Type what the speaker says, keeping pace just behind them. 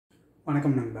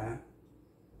வணக்கம் நண்பா.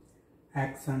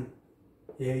 Action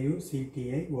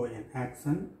AUCTION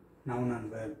action noun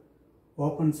and verb.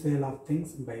 Open sale of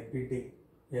things by fitting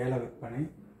ஏல விற்பனை,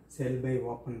 செல் பை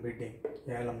ஓப்பன் பிட்டிங்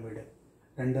ஏலம் விடு.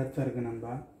 ரெண்டு அர்த்தம் இருக்குது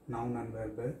நண்பா. Noun and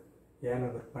verb.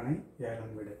 ஏல விற்பனை,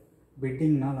 ஏலம் விடு.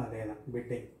 பிட்டிங்னால் அதே தான்,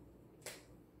 பிட்டிங்.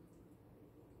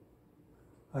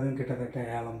 அதுவும் கிட்டத்தட்ட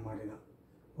ஏலம் மாதிரி தான்.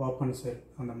 ஓப்பன் சேல்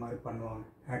அந்த மாதிரி பண்ணுவாங்க.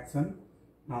 Action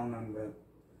noun and verb.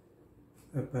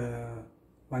 இப்போ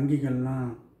வங்கிகள்லாம்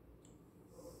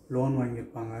லோன்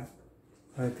வாங்கியிருப்பாங்க,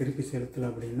 அதை திருப்பி செலுத்தலை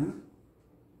அப்படின்னா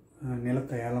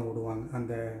நிலத்தை ஏலம் விடுவாங்க.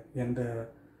 அந்த எந்த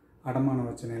அடமானம்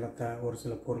வச்ச நிலத்தை, ஒரு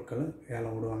சில பொருட்களை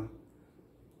ஏலம் விடுவாங்க.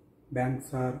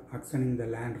 Banks R அக்ஷனிங்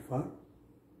the land for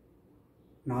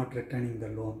not returning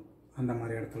the loan, அந்த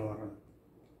மாதிரி இடத்துல வர்றது.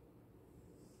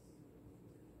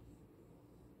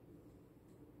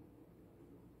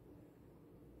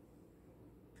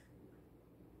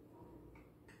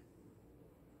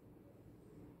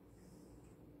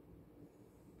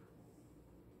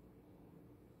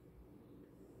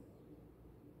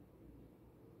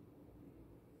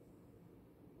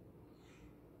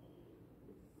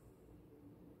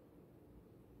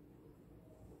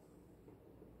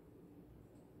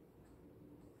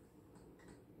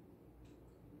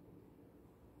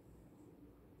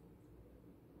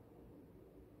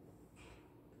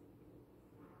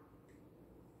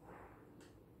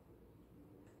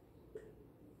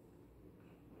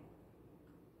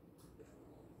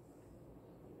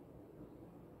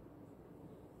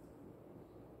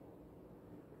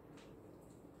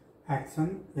 ஆக்ஷன்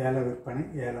ஏல விற்பனை,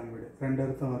 ஏலம் விடு. ரெண்டு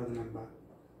அர்த்தம் வருது நண்பா.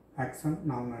 Action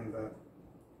noun and verb.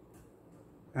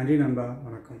 நன்றி நண்பா,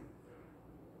 வணக்கம்.